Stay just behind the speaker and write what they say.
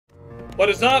What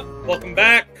is up? Welcome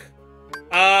back.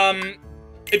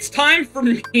 It's time for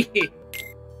me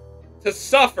to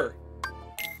suffer.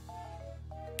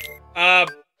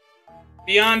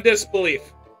 Beyond disbelief.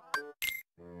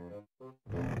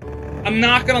 I'm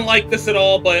not gonna like this at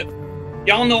all, but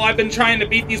y'all know I've been trying to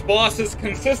beat these bosses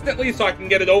consistently so I can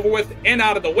get it over with and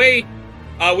out of the way.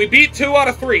 We beat 2 out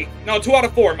of 3. No, 2 out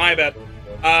of 4, my bad.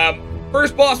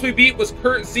 First boss we beat was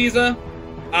Kurt Caesar.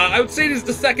 I would say this is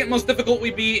the second most difficult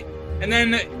we beat. And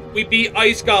then we beat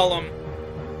Ice Golem,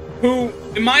 who,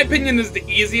 in my opinion, is the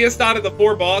easiest out of the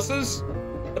 4 bosses.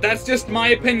 But that's just my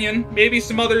opinion. Maybe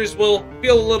some others will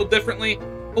feel a little differently.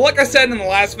 But like I said in the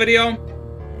last video,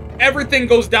 everything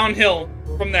goes downhill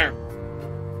from there.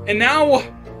 And now,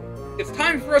 it's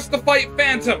time for us to fight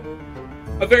Phantom.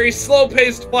 A very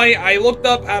slow-paced fight. I looked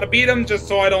up how to beat him just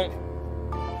so I don't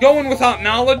go in without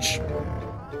knowledge.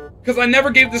 Because I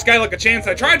never gave this guy like a chance.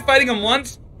 I tried fighting him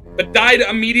once, but died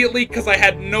immediately because I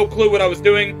had no clue what I was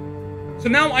doing. So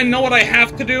now I know what I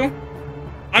have to do.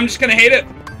 I'm just gonna hate it.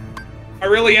 I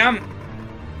really am.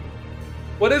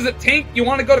 What is it, Tink? You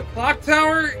want to go to Clock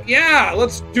Tower? Yeah,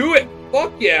 let's do it.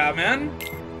 Fuck yeah, man.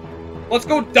 Let's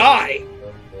go die.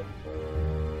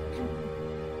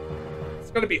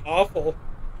 It's gonna be awful.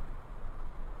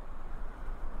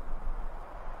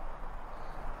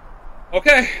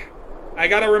 Okay. I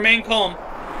gotta remain calm.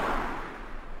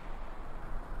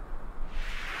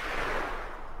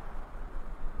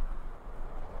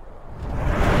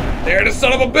 There the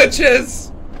son of a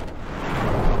bitches!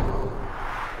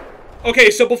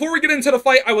 Okay, so before we get into the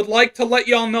fight, I would like to let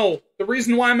y'all know the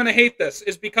reason why I'm gonna hate this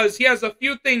is because he has a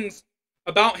few things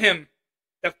about him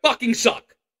that fucking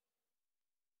suck.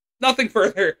 Nothing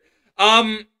further.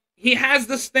 He has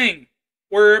this thing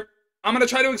where I'm gonna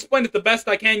try to explain it the best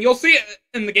I can. You'll see it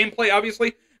in the gameplay,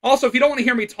 obviously. Also, if you don't want to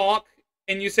hear me talk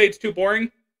and you say it's too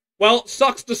boring, well,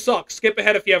 sucks to suck. Skip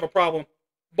ahead if you have a problem.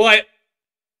 But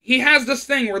he has this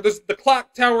thing where the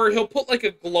clock tower, he'll put like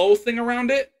a glow thing around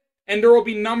it, and there will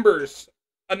be numbers.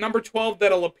 A number 12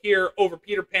 that'll appear over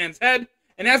Peter Pan's head.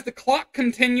 And as the clock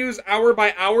continues hour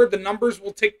by hour, the numbers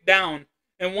will tick down.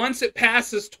 And once it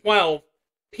passes 12,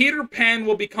 Peter Pan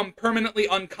will become permanently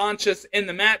unconscious in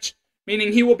the match,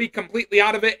 meaning he will be completely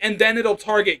out of it, and then it'll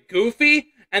target Goofy,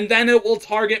 and then it will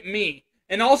target me.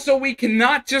 And also, we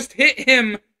cannot just hit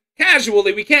him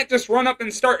casually. We can't just run up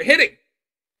and start hitting.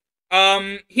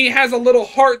 He has a little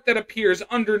heart that appears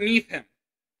underneath him.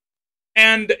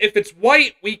 And if it's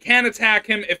white, we can attack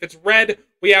him. If it's red,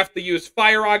 we have to use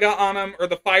Fire Aga on him, or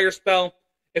the fire spell.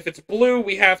 If it's blue,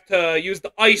 we have to use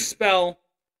the ice spell.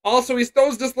 Also, he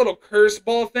throws this little curse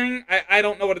ball thing. I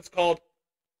don't know what it's called.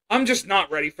 I'm just not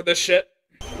ready for this shit.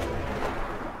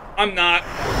 I'm not.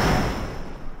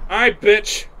 Alright,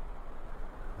 bitch.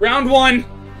 Round 1.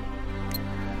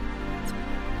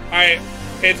 Alright,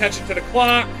 pay attention to the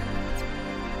clock.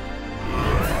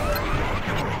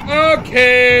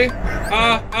 Okay.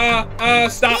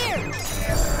 Stop.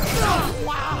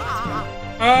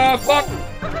 Fuck.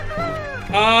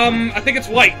 I think it's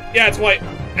white. Yeah, it's white.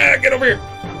 Get over here.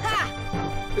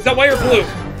 Is that white or blue?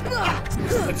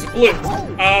 It's blue.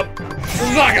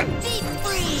 Zaga.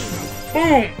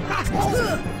 Boom.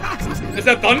 Is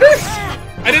that thunder?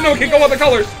 I didn't know it could go other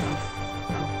colors.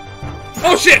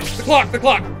 Oh shit! The clock, the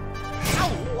clock.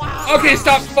 Okay,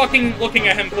 stop fucking looking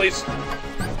at him, please.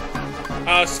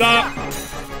 Stop.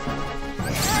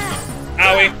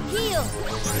 Owie.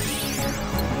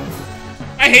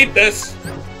 I hate this.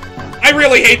 I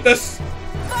really hate this.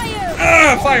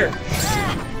 Fire.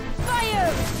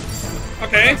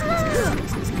 Okay.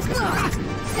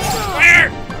 Fire!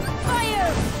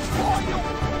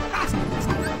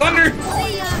 Thunder!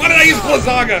 Why did I use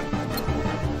Blizzaga?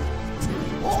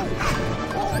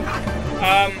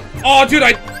 Oh, dude,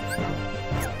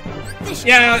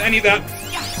 yeah, I need that.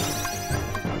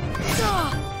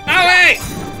 Owie!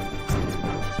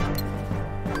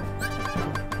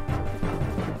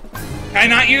 Can I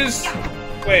not use...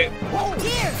 Wait.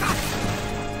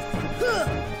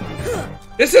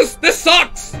 This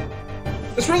sucks!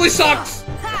 This really sucks!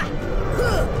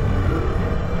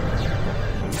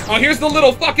 Oh, here's the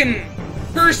little fucking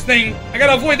curse thing. I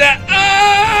gotta avoid that.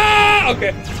 Ah!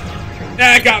 Okay.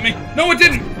 Yeah, it got me. No, it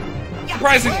didn't.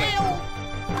 Surprisingly.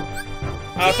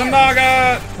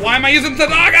 Thundaga. Why am I using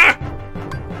Thundaga?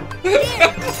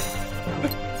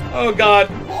 Oh, God.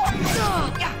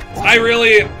 I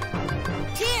really...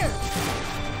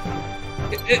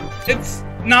 It's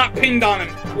not pinged on him.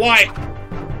 Why?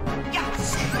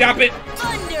 Stop it.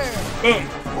 Boom.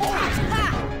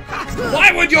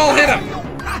 Why would y'all hit him?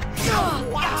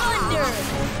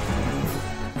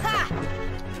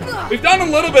 We've done a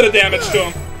little bit of damage to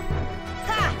him.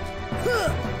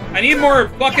 I need more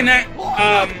fucking,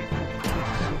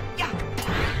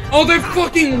 oh, they're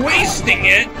fucking wasting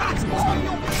it!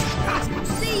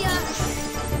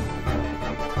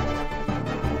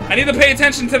 I need to pay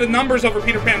attention to the numbers over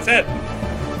Peter Pan's head.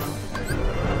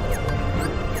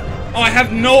 Oh, I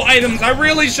have no items. I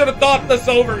really should have thought this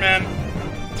over, man.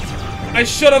 I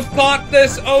should have thought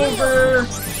this over.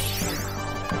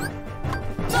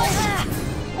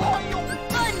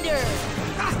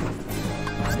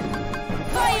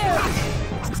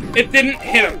 It didn't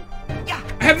hit him.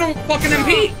 I have no fucking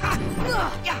MP.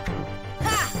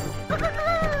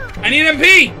 I need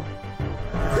MP.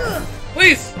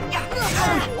 Please.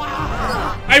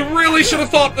 I really should have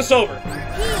thought this over.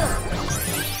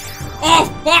 Oh,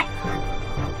 fuck.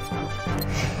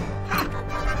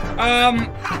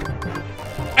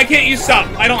 I can't use stop.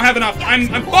 I don't have enough. I'm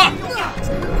fucked.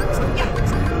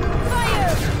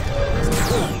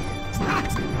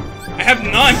 I have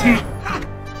none.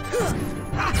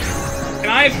 Can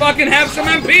I fucking have some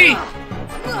MP?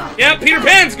 Yeah, Peter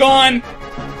Pan's gone.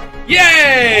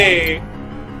 Yay!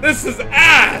 This is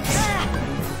ass.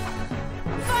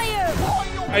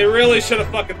 I really should have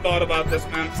fucking thought about this,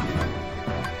 man.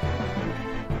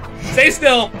 Stay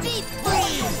still.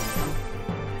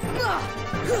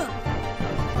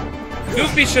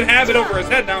 Goofy should have it over his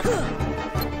head now.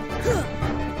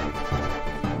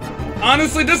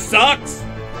 Honestly, this sucks.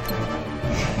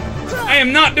 I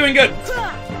am not doing good.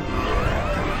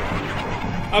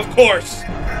 Of course.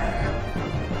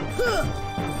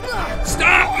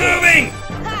 Stop moving!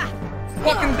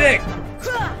 Fucking dick.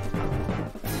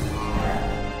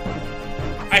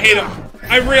 I hate him.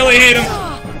 I really hate him.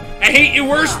 I hate you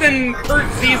worse than Kurt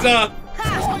Ziza.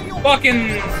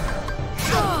 Fucking...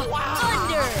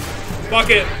 Fuck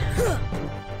it.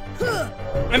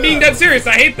 I'm being dead serious.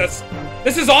 I hate this.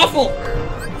 This is awful.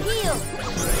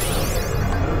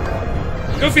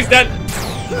 Goofy's dead.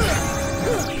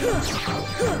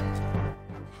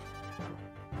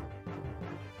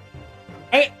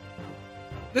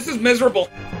 This is miserable.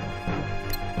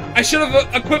 I should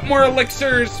have equipped more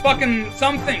elixirs, fucking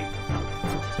something.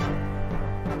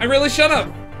 I really should have.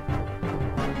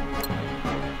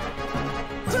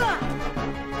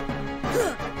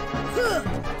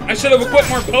 I should have equipped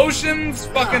more potions,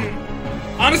 fucking...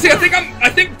 Honestly, I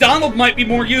think Donald might be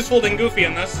more useful than Goofy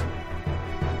in this.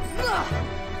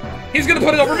 He's gonna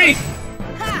put it over me.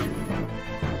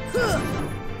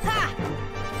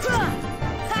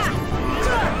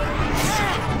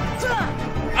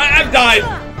 I've died.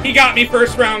 He got me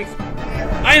first round.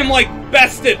 I am, like,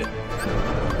 bested.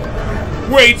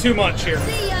 Way too much here.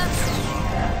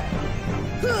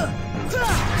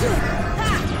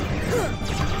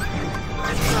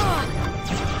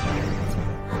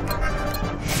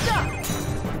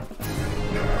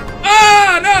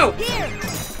 Ah, no! Here.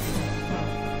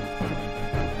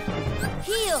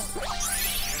 Heal.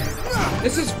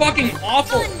 This is fucking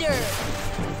awful. Thunder.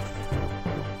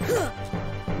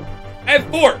 I have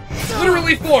 4.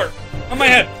 Literally 4 on my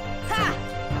head.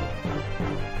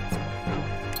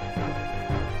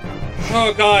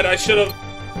 Oh god, I should have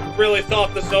really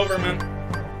thought this over, man.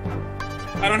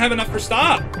 I don't have enough for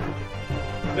stop.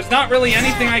 There's not really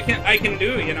anything I can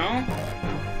do, you know?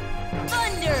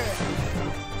 Thunder.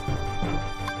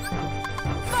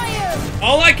 Fire.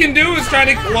 All I can do is try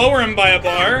to lower him by a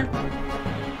bar.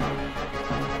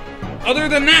 Other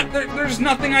than that, there's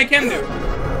nothing I can do.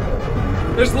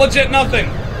 There's legit nothing.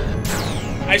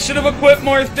 I should have equipped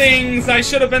more things. I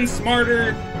should have been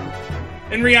smarter.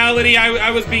 In reality,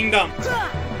 I was being dumb.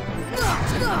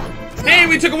 Hey,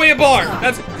 we took away a bar.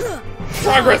 That's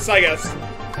progress, I guess.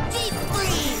 Deep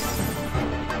freeze.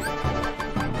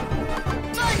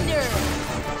 Thunder.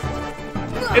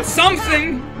 It's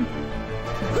something.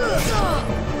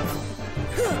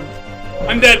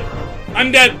 I'm dead.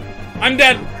 I'm dead. I'm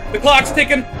dead. The clock's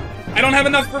ticking. I don't have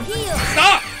enough for...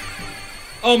 Stop!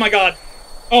 Oh my god.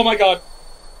 Oh my god.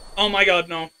 Oh my god,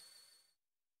 no.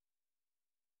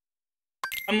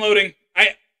 I'm loading.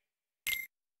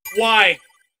 Why?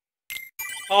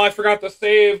 Oh, I forgot to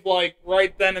save, like,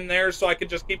 right then and there so I could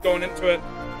just keep going into it.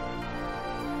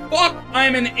 Fuck!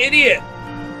 I'm an idiot!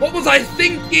 What was I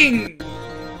thinking?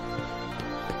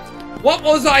 What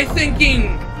was I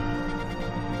thinking?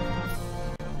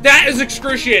 That is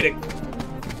excruciating.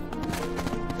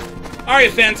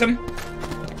 Alright, Phantom.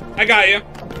 I got you.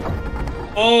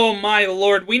 Oh my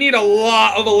lord, we need a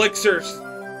lot of elixirs.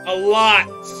 A lot.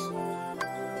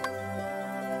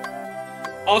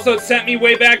 Also, it sent me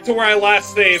way back to where I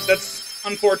last saved. That's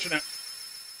unfortunate.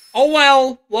 Oh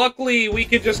well, luckily we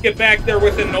could just get back there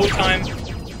within no time.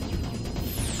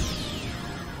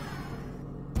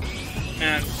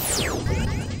 Man.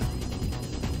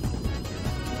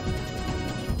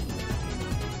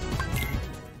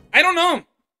 I don't know.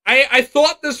 I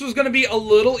thought this was going to be a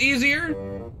little easier.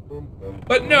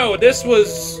 But no, this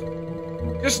was...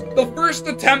 Just the first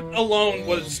attempt alone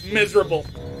was miserable.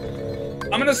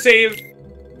 I'm going to save...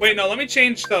 Wait, no, let me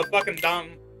change to fucking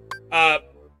dumb.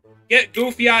 Get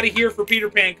Goofy out of here for Peter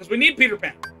Pan, because we need Peter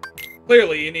Pan.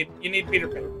 Clearly, you need Peter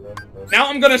Pan. Now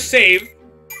I'm going to save.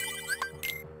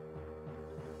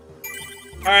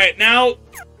 Alright, now...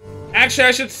 Actually,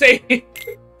 I should say...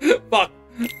 Fuck.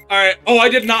 Alright. Oh, I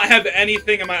did not have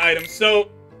anything in my items. So,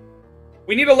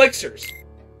 we need elixirs.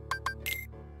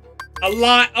 A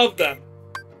lot of them.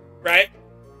 Right?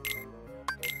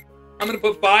 I'm gonna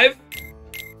put 5.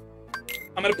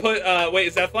 I'm gonna put, wait,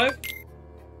 is that 5?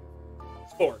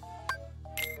 It's 4.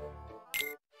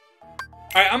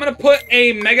 Alright, I'm gonna put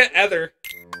a Mega Ether.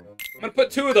 I'm gonna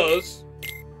put 2 of those.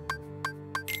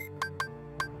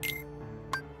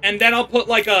 And then I'll put,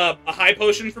 like, a high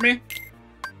potion for me.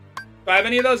 Do I have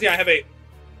any of those? Yeah, I have 8.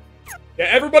 Yeah,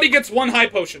 everybody gets 1 high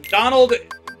potion. Donald,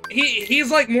 he's,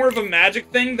 like, more of a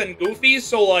magic thing than Goofy,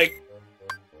 so, like...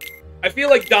 I feel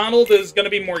like Donald is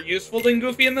gonna be more useful than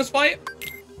Goofy in this fight.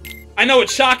 I know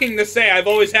it's shocking to say I've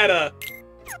always had a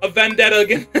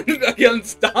vendetta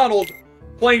against Donald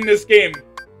playing this game.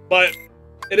 But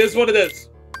it is what it is.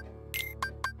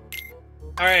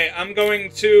 Alright, I'm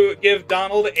going to give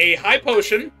Donald a high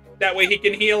potion. That way he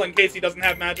can heal in case he doesn't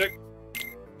have magic.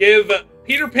 Give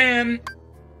Peter Pan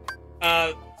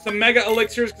some Mega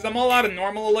Elixirs, because I'm all out of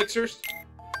normal elixirs.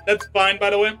 That's fine,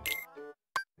 by the way.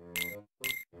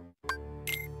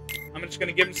 I'm just going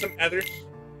to give him some Ethers.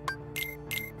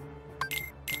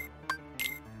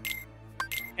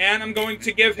 And I'm going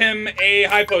to give him a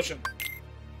high potion.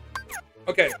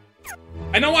 Okay.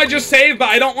 I know I just saved, but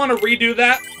I don't want to redo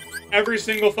that every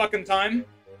single fucking time.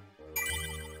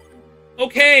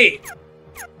 Okay.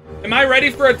 Am I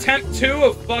ready for attempt 2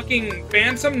 of fucking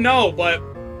Phantom? No, but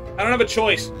I don't have a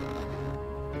choice.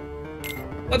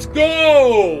 Let's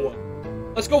go!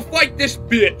 Let's go fight this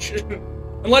bitch!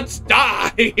 And let's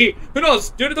die! Who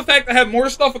knows? Due to the fact I have more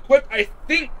stuff equipped, I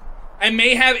think I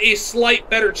may have a slight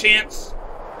better chance.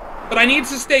 But I need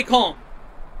to stay calm.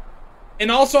 And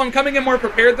also, I'm coming in more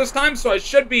prepared this time, so I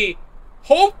should be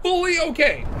hopefully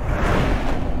okay.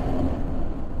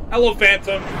 Hello,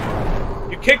 Phantom.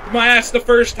 You kicked my ass the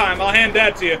first time. I'll hand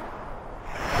that to you.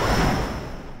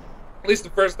 At least the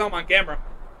first time on camera.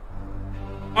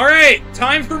 Alright,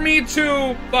 time for me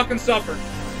to fucking suffer.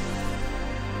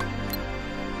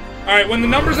 Alright, when the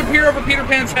numbers appear over Peter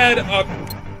Pan's head,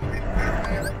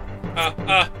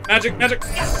 magic.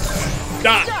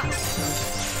 Dot.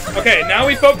 Okay, now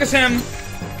we focus him.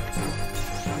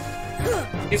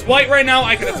 He's white right now,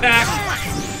 I can attack.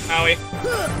 Owie.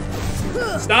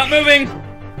 Stop moving!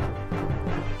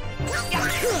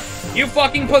 You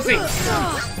fucking pussy!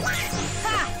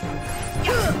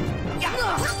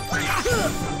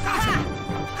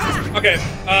 Okay,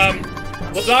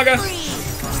 Lazaga.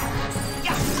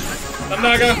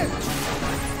 Thundaga.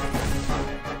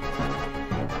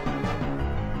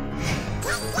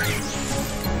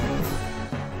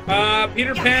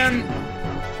 Peter Pan.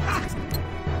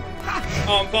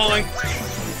 Oh, I'm falling.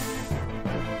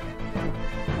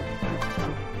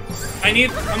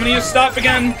 I'm gonna use stop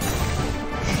again.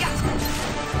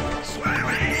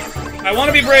 I want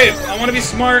to be brave. I want to be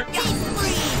smart.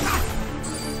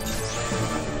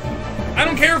 I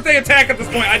don't care if they attack at this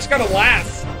point. I just gotta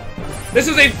last. This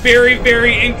is a very,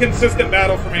 very inconsistent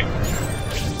battle for me.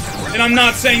 And I'm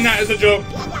not saying that as a joke.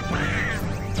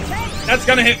 That's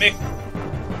gonna hit me.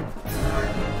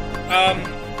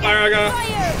 Fire.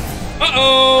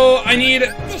 Uh-oh! I need...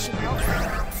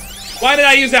 Why did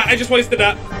I use that? I just wasted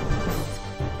that.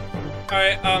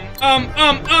 Alright,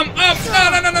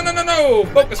 no!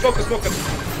 Focus.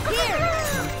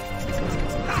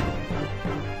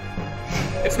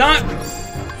 It's not...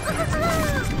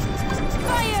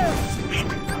 Fire!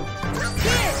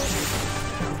 Here!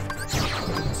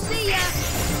 See ya!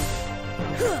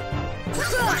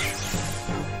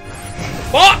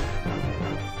 Fuck!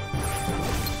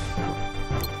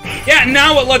 Yeah,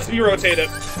 now it lets me rotate it.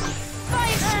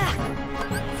 Fire!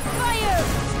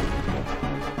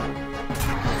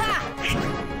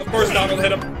 Of course, Donald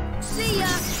hit him. See ya!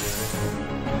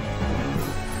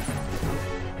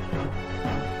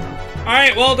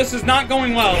 Alright, well, this is not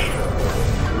going well.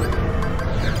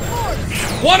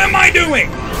 What am I doing?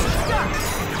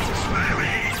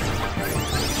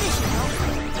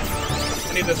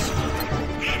 I need this.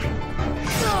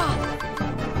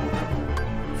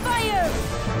 Fire!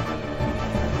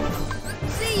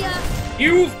 See ya!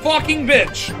 You fucking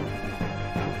bitch!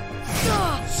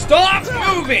 Stop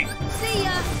moving! See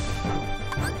ya!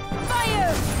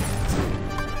 Fire!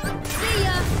 See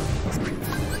ya!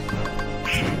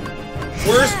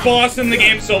 Worst boss in the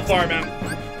game so far, man.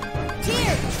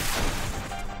 Here.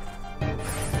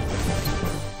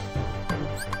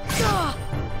 Stop.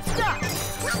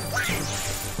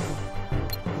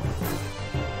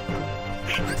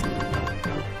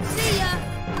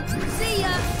 See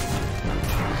ya.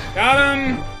 Got him.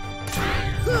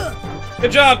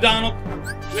 Good job, Donald.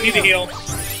 I need to heal.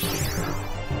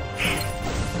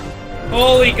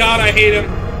 Holy God, I hate him.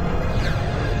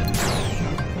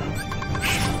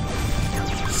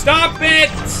 Stop it!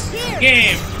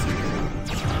 Game.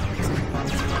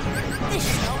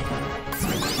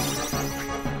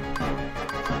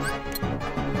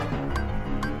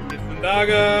 Get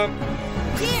Fundaga.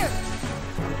 Here.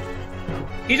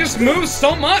 He just moves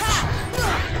so much.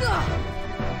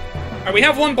 Alright, we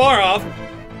have one bar off.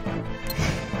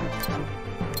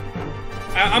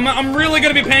 I'm really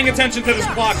gonna be paying attention to this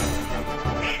clock.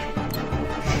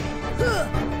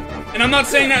 And I'm not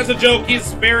saying that as a joke.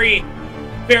 He's very,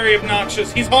 very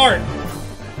obnoxious. He's hard.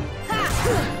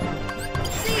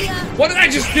 What did I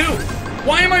just do?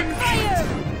 Why am I...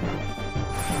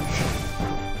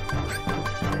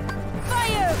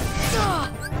 Fire!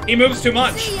 He moves too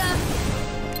much.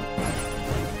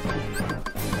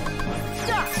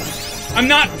 I'm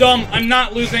not dumb. I'm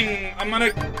not losing. I'm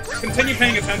gonna continue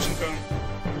paying attention to him.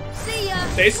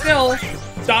 Stay still.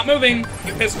 Stop moving.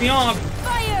 You piss me off.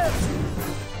 Fire!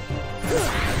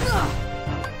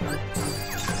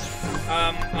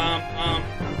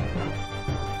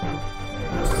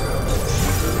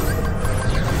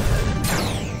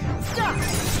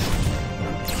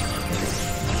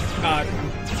 God.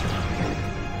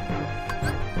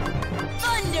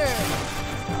 Thunder!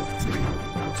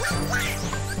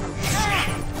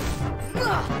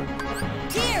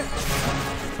 Here!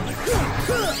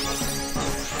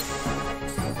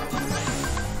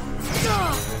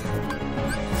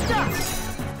 Stop!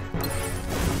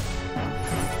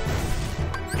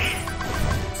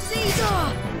 See?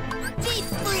 Deep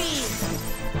freeze!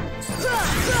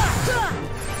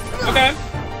 Okay.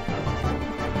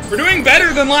 We're doing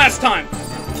better than last time.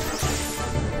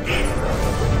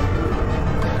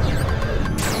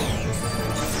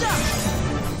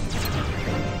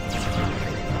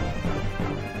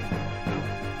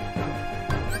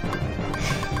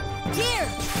 Here!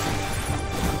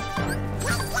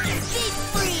 Deep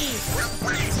freeze!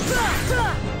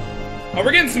 Oh,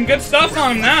 we're getting some good stuff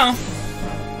on him now.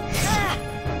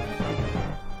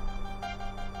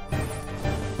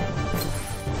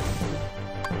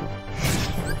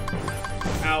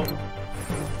 Ow.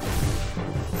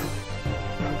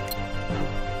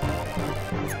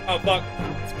 Oh, fuck.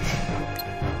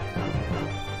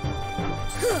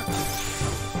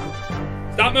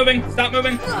 Stop moving. Stop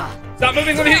moving. Stop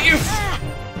moving. Let me hit you.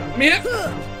 Let me hit.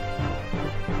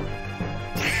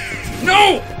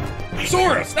 No!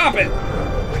 Sora, stop it.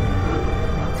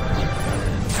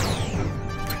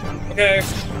 Okay.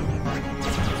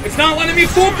 It's not letting me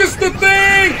focus the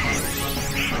thing!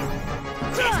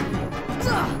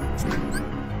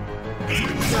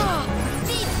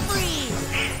 Deep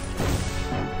freeze!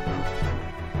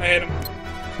 I hate him.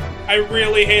 I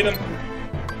really hate him.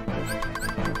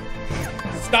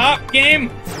 Stop,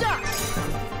 game! Stop!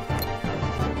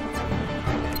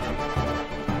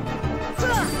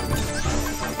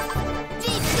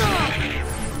 Deep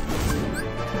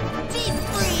Deep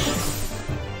freeze!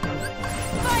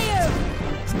 Fire!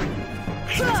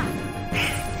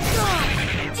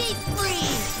 Deep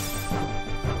freeze!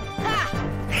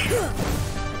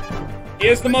 He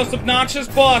is the most obnoxious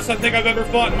boss I think I've ever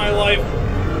fought in my life.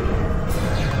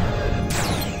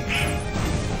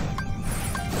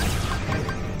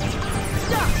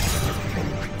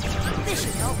 This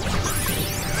should help.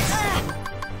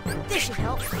 This should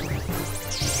help.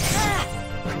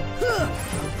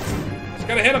 Just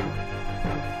gotta hit him.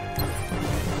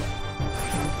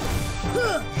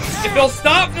 If he'll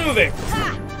stop moving.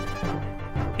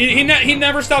 He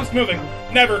never stops moving.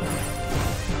 Never.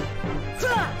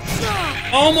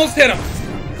 Almost hit him.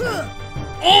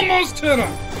 Almost hit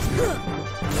him.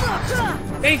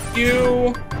 Thank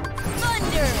you.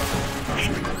 Thunder!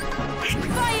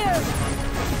 Fire!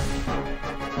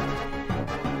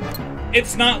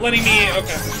 It's not letting me...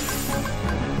 Okay.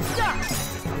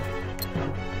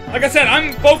 Like I said,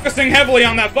 I'm focusing heavily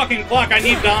on that fucking clock. I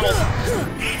need Donald.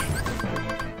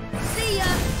 See ya!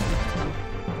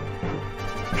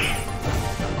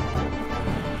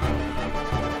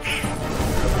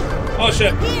 Oh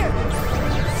shit. Here!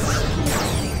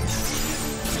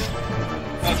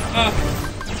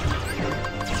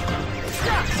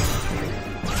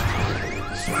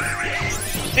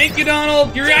 Thank you,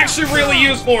 Donald. You're actually really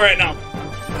useful right now.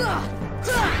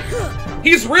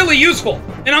 He's really useful.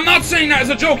 And I'm not saying that as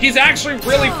a joke. He's actually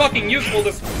really fucking useful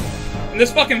in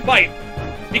this fucking fight.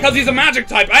 Because he's a magic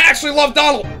type. I actually love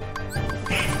Donald.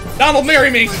 Donald, marry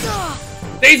me.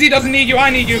 Daisy doesn't need you. I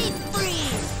need you.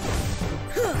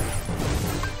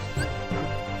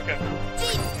 Okay.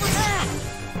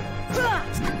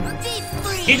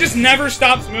 He just never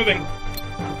stops moving.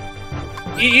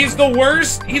 He's the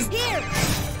worst. He's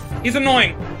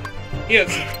annoying. He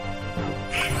is.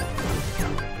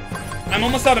 I'm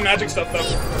almost out of magic stuff, though.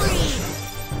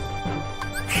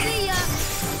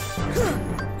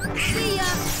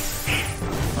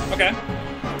 Okay.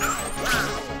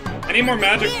 I need more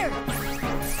magic.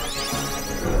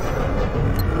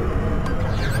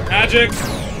 Magic.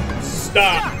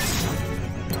 Stop.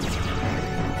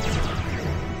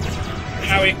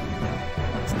 Howie.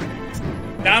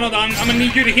 Donald, I'm gonna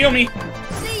need you to heal me.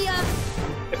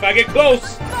 If I get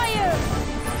close.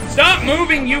 Stop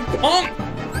moving, you punk!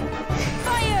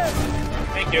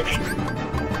 Thank you.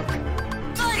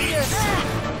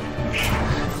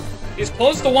 He's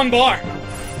close to one bar.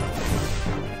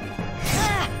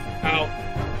 Ow.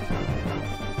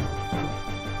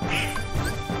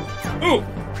 Ooh!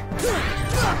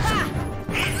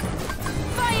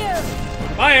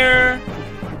 Fire!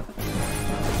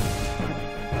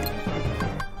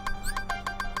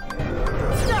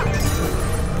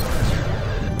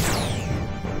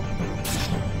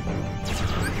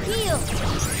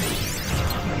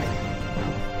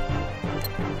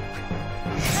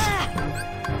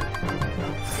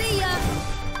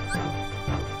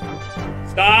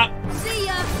 Stop! See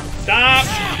ya! Stop!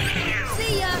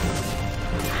 See ya!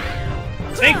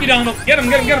 Thank you, Donald. Get him,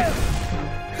 get him, get him!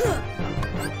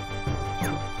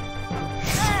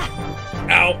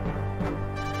 Ow!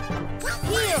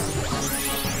 Heal!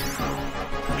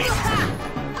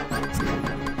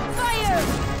 Fire!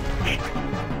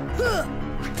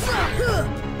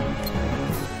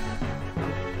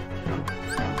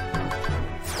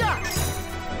 Stop!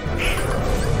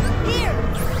 Here!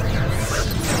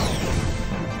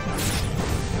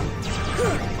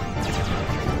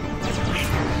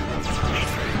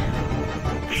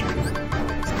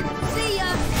 See ya!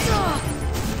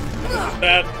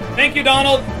 Bad. Thank you,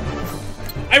 Donald.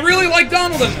 I really like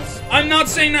Donald in this. I'm not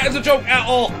saying that as a joke at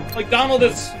all. Like, Donald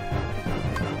is...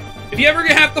 If you ever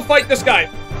have to fight this guy,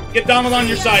 get Donald on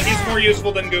your side. He's more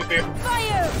useful than Goofy.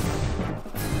 Fire!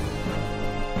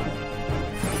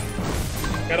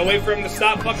 Gotta wait for him to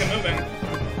stop fucking moving.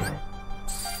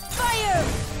 Fire!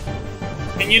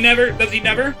 Can you never... Does he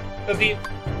never? Does he...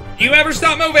 Do you ever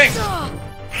stop moving?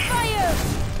 Fire!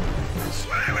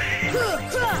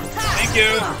 Thank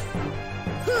you.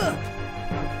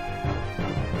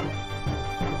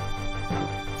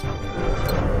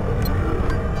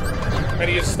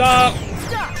 Ready to stop.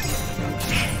 Stop!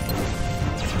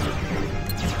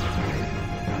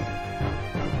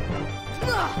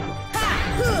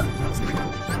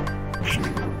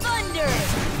 Thunder!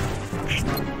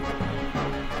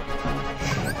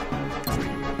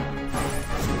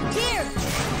 Here!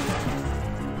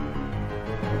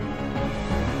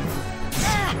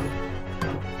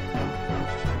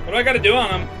 What do I gotta do on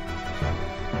him?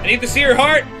 I need to see your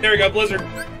heart. There we go, Blizzard.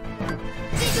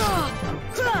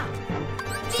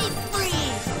 Deep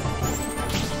freeze!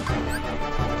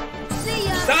 See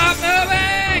ya! Stop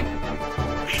moving!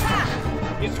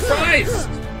 Jesus Christ!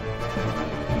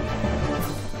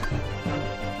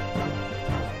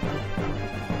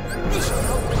 This should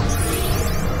help.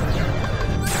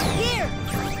 Here!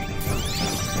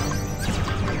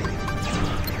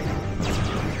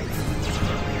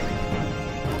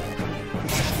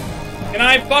 Can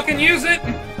I fucking use it?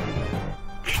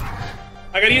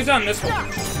 I gotta use it on this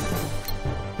one.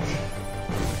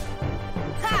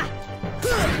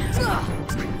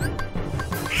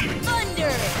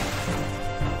 Thunder!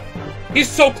 He's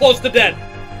so close to dead.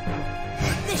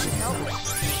 This should help.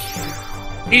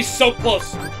 He's so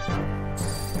close.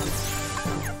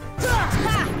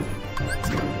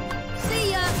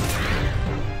 See ya!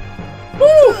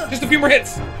 Woo! Just a few more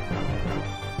hits.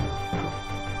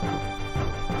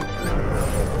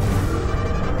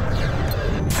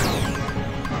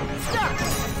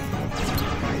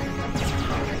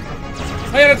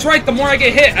 Oh yeah, that's right. The more I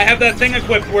get hit, I have that thing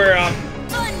equipped where,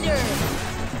 Thunder!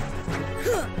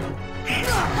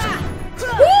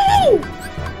 Woo!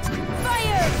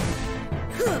 Fire!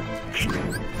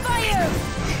 Fire!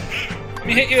 Let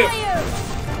me hit you. Fire!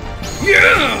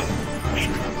 Yeah!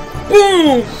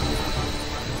 Boom!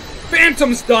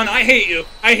 Phantom's done. I hate you.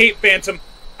 I hate Phantom.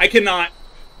 I cannot.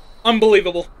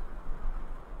 Unbelievable.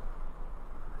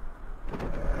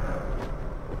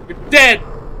 You're dead.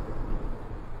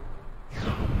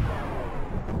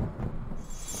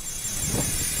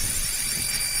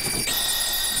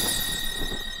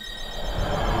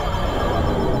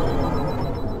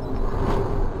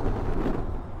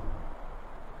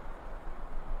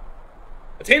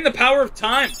 Attain the power of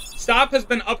time. Stop has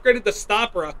been upgraded to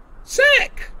Stopra.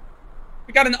 Sick!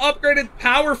 We got an upgraded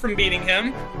power from beating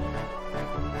him.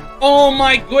 Oh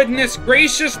my goodness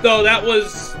gracious, though. That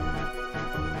was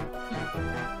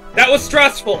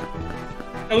stressful.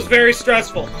 That was very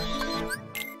stressful.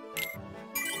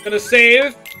 Gonna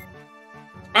save.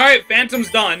 Alright, Phantom's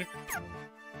done.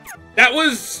 That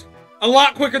was a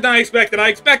lot quicker than I expected. I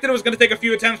expected it was gonna take a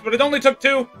few attempts, but it only took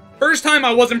 2. First time,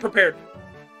 I wasn't prepared.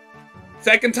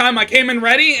 Second time, I came in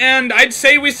ready, and I'd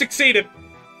say we succeeded.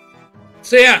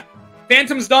 So yeah,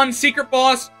 Phantom's done. Secret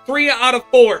boss, 3 out of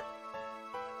 4.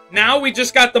 Now we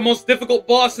just got the most difficult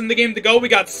boss in the game to go. We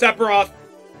got Sephiroth.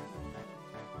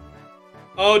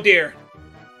 Oh dear.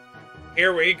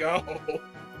 Here we go.